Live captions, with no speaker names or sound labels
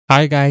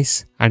Hi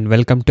guys and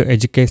welcome to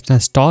educational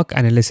stock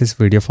analysis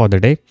video for the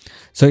day.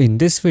 So in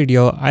this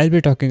video I'll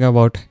be talking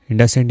about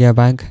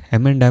Indusindbk,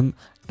 M&M,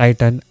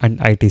 Titan and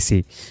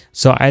ITC.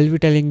 So I'll be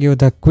telling you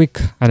the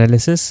quick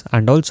analysis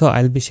and also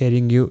I'll be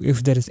sharing you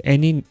if there is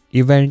any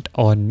event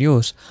or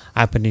news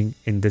happening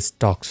in these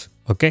stocks.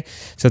 Okay,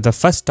 so the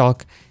first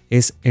stock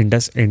is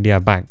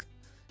Indusindbk.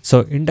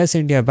 So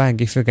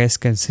Indusindbk, if you guys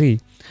can see,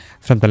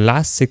 from the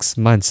last 6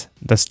 months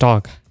the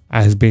stock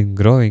has been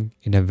growing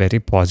in a very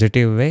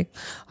positive way,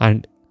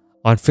 and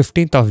on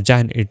 15th of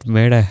Jan it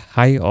made a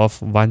high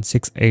of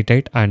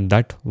 1688 and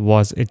that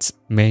was its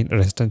main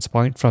resistance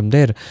point. From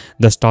there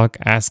the stock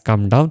has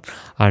come down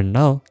and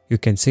now you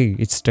can see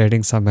it's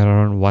trading somewhere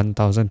around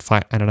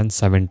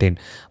 1517,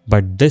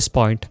 but this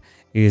point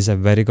is a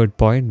very good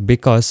point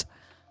because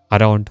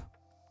around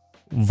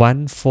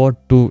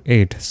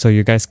 1428, so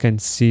you guys can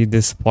see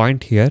this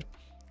point here.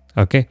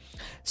 Okay,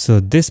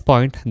 so this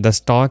point the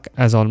stock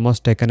has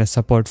almost taken a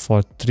support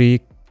for 3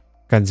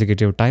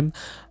 consecutive time,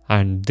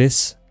 and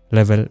this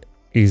level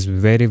is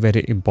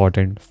very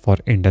important for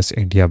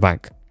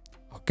Indusindbk.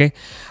 Okay,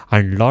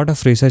 and lot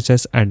of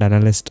researchers and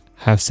analysts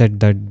have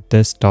said that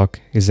this stock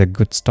is a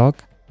good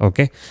stock.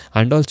 Okay,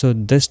 and also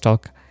this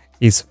stock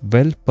is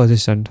well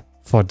positioned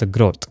for the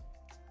growth.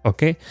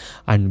 Okay,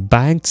 and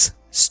banks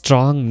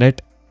strong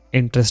net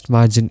interest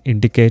margin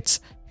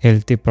indicates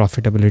healthy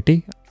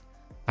profitability,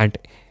 and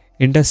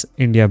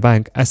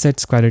Indusindbk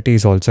assets quality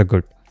is also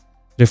good,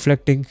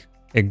 reflecting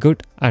a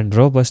good and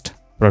robust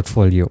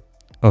portfolio.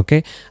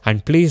 Okay,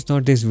 and please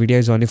note this video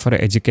is only for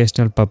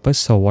educational purpose,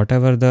 so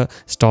whatever the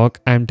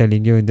stock I'm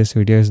telling you in this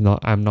video is not,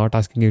 I'm not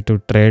asking you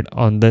to trade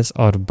on this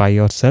or buy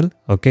or sell.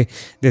 Okay,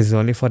 this is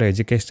only for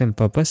educational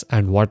purpose,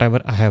 and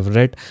whatever I have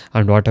read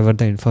and whatever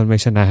the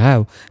information I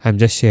have, I'm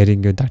just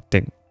sharing you that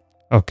thing.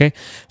 Okay,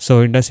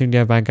 so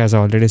Indusindbk, as I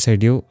already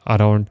said you,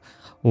 around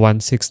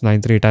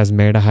 1693 it has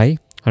made a high,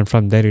 and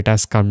from there it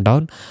has come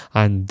down,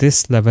 and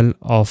this level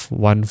of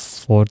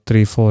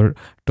 1434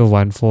 to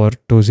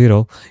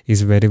 1420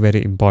 is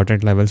very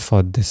important levels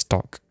for this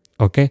stock.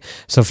 Okay,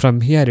 so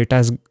from here it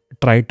has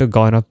tried to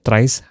gone up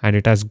thrice and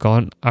it has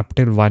gone up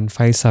till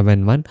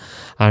 1571,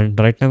 and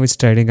right now it's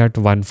trading at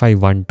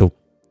 1512.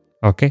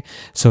 Okay,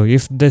 so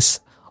if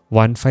this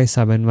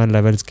 1571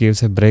 levels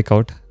gives a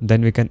breakout,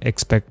 then we can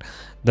expect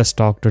the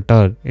stock to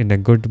turn in a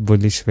good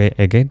bullish way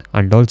again,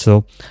 and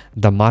also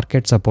the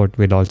market support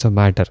will also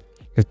matter.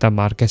 If the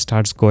market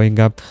starts going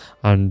up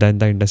and then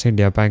the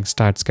Indusindbk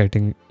starts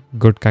getting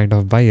good kind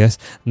of buyers,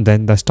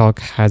 then the stock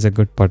has a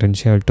good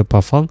potential to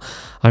perform,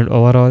 and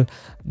overall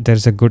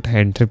there's a good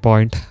entry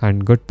point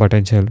and good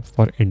potential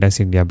for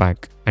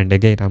Indusindbk. And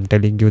again, I'm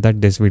telling you that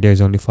this video is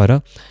only for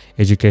a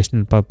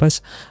educational purpose,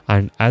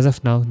 and as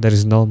of now there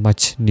is no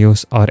much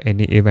news or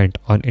any event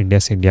on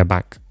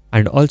Indusindbk.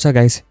 And also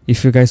guys,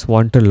 if you guys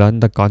want to learn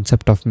the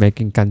concept of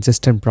making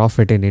consistent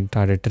profit in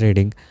intraday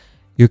trading,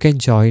 you can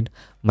join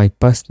my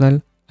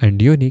personal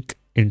and unique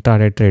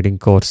intraday trading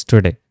course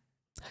today.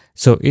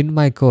 So in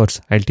my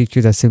course, I'll teach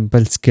you the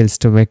simple skills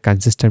to make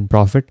consistent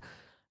profit,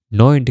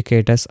 no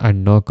indicators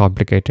and no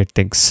complicated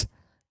things.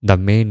 The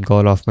main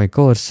goal of my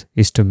course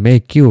is to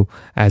make you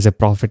as a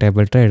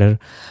profitable trader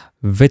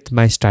with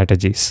my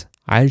strategies.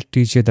 I'll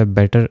teach you the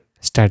better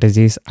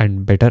strategies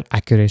and better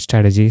accurate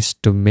strategies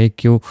to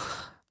make you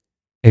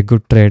a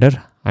good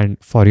trader and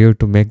for you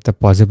to make the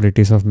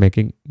possibilities of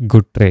making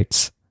good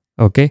trades.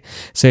 Okay,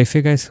 so if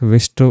you guys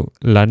wish to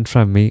learn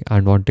from me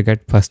and want to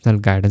get personal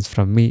guidance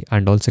from me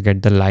and also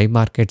get the live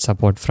market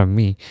support from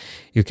me,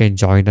 you can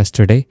join us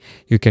today.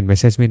 You can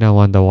message me now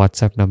on the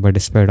WhatsApp number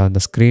displayed on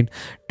the screen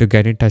to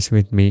get in touch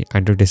with me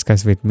and to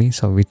discuss with me.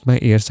 So with my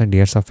years and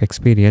years of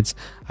experience,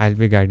 I'll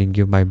be guiding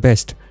you my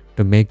best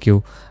to make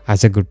you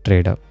as a good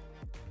trader.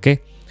 Okay,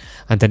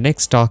 and the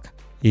next stock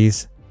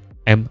is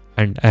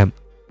M&M.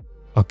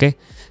 Okay,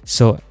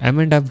 so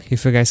M&M,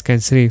 if you guys can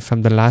see,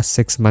 from the last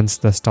 6 months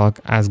the stock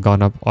has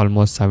gone up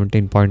almost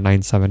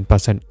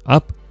 17.97%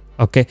 up.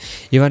 Okay,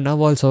 even now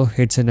also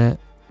it's in a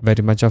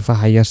very much of a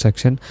higher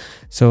section,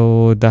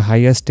 so the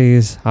highest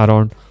is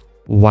around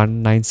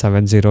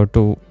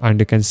 19702, and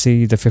you can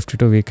see the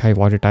 52-week high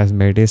what it has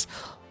made is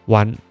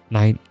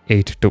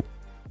 1982.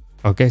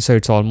 Okay, so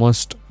it's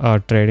almost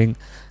trading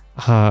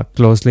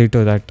closely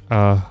to that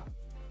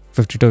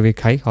 52-week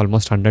high,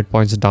 almost 100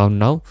 points down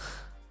now.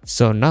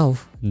 So now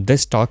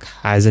this stock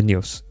has a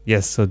news.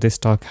 Yes, so this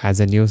stock has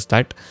a news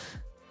that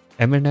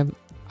M&M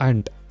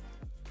and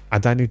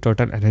Adani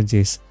Total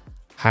Energies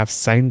have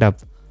signed up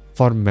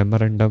for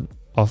memorandum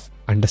of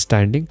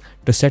understanding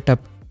to set up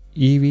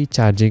EV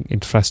charging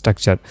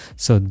infrastructure.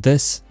 So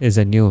this is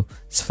a news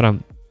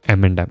from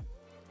M&M.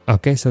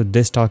 Okay, so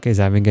this stock is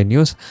having a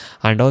news,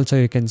 and also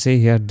you can see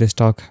here this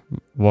stock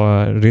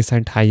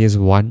recent high is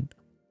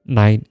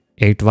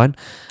 1981,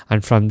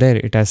 and from there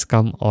it has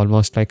come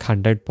almost like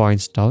 100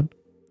 points down,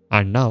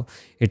 and now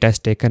it has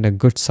taken a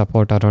good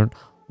support around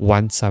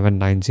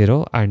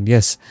 1790. And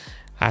yes,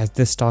 as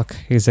this stock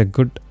is a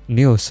good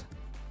news,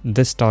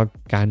 this stock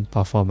can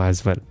perform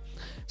as well.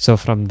 So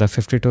from the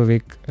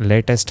 52-week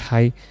latest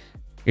high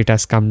it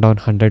has come down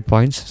 100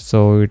 points,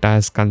 so it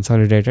has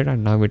consolidated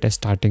and now it is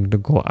starting to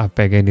go up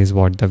again is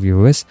what the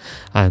view is.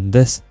 And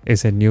this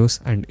is a news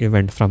and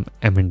event from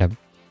M&M.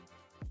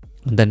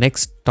 The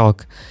next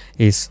stock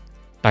is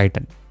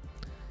Titan.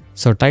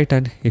 So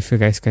Titan, if you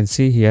guys can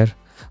see here,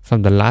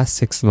 from the last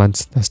 6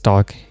 months the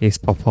stock is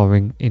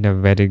performing in a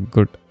very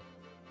good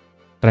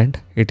trend.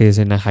 It is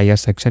in a higher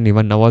section,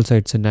 even now also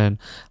it's in a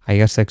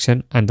higher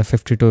section, and the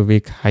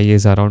 52-week high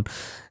is around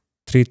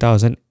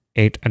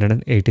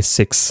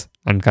 3886,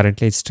 and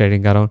currently it's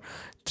trading around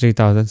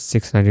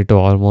 3692,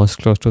 almost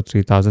close to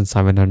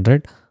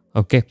 3700.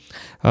 Okay,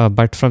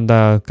 but from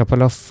the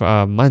couple of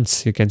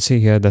months you can see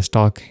here the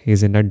stock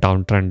is in a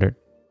downtrend.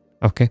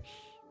 Okay,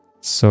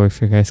 so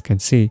if you guys can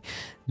see,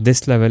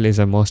 this level is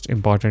the most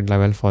important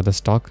level for the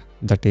stock,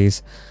 that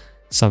is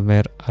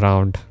somewhere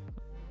around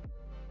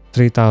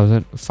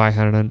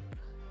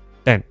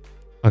 3510.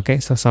 Okay,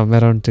 so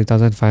somewhere around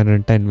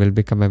 3510 will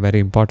become a very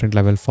important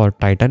level for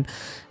Titan.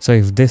 So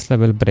if this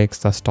level breaks,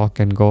 the stock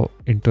can go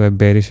into a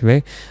bearish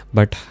way,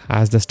 but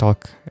as the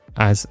stock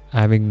as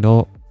having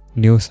no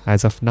news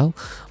as of now,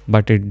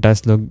 but it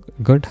does look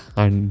good,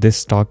 and this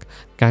stock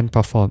can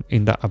perform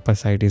in the upper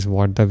side is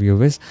what the view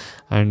is,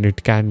 and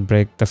it can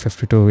break the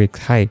 52-week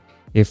high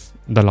if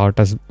lot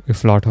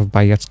of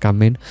buyers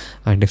come in,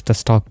 and if the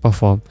stock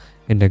perform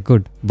in a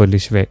good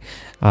bullish way.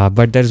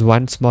 But there's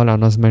one small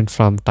announcement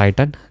from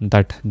Titan,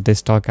 that this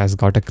stock has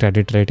got a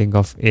credit rating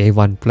of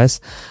A1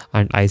 plus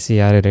and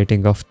ICRA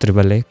rating of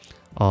AAA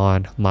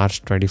on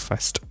March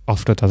 21st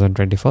of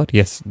 2024.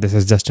 Yes, this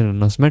is just an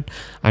announcement,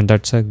 and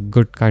that's a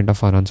good kind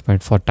of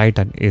announcement for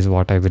Titan is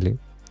what I believe.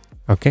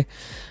 Okay,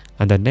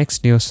 and the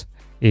next news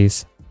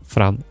is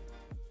from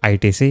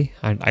ITC,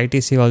 and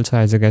ITC also,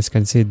 as you guys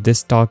can see, this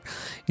stock,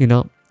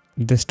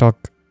 this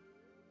stock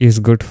is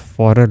good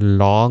for a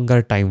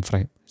longer time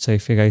frame. So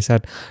if you guys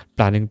are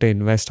planning to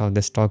invest on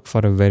this stock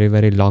for a very,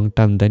 very long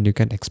term, then you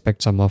can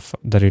expect some of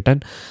the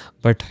return.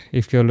 But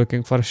if you're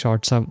looking for a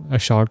short term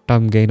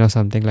gain or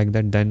something like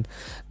that, then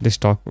this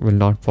stock will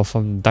not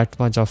perform that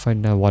much of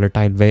in a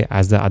volatile way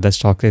as the other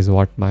stocks is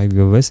what my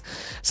view is.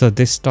 So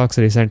this stock's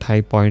recent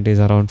high point is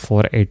around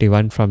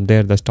 481. From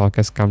there the stock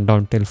has come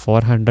down till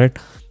 400,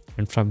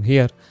 and from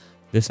here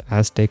this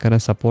has taken a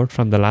support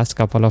from the last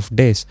couple of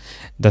days.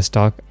 The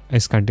stock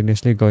is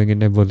continuously going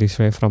in a bullish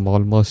way from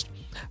almost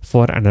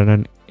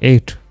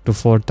 408 to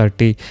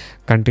 430.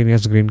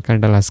 Continuous green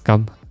candle has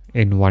come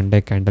in 1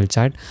 day candle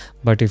chart.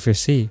 But if you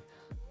see,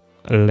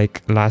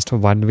 like last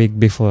 1 week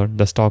before,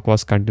 the stock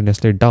was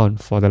continuously down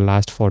for the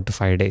last 4 to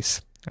 5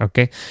 days.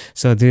 Okay,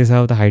 so this is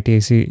how the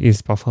ITC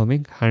is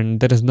performing, and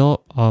there is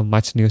no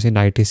much news in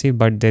ITC,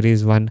 but there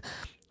is one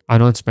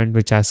announcement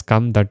which has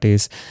come, that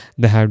is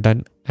they have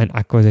done an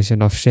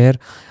acquisition of share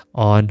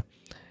on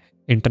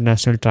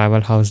International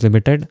Travel House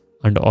Limited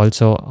and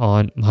also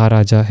on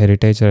Maharaja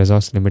Heritage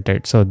Resorts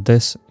Limited. So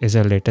this is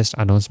a latest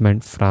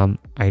announcement from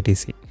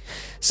ITC.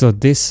 So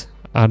these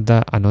are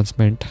the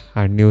announcement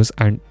and news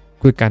and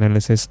quick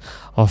analysis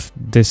of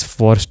these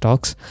 4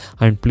 stocks,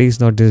 and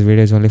please note this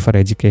video is only for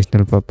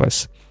educational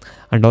purpose.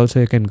 And also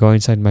you can go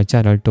inside my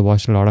channel to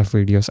watch a lot of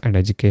videos and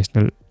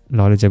educational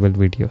knowledgeable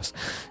videos.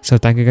 So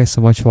thank you guys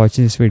so much for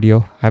watching this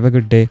video. Have a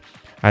good day.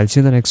 I'll see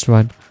you in the next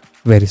one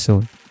very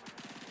soon.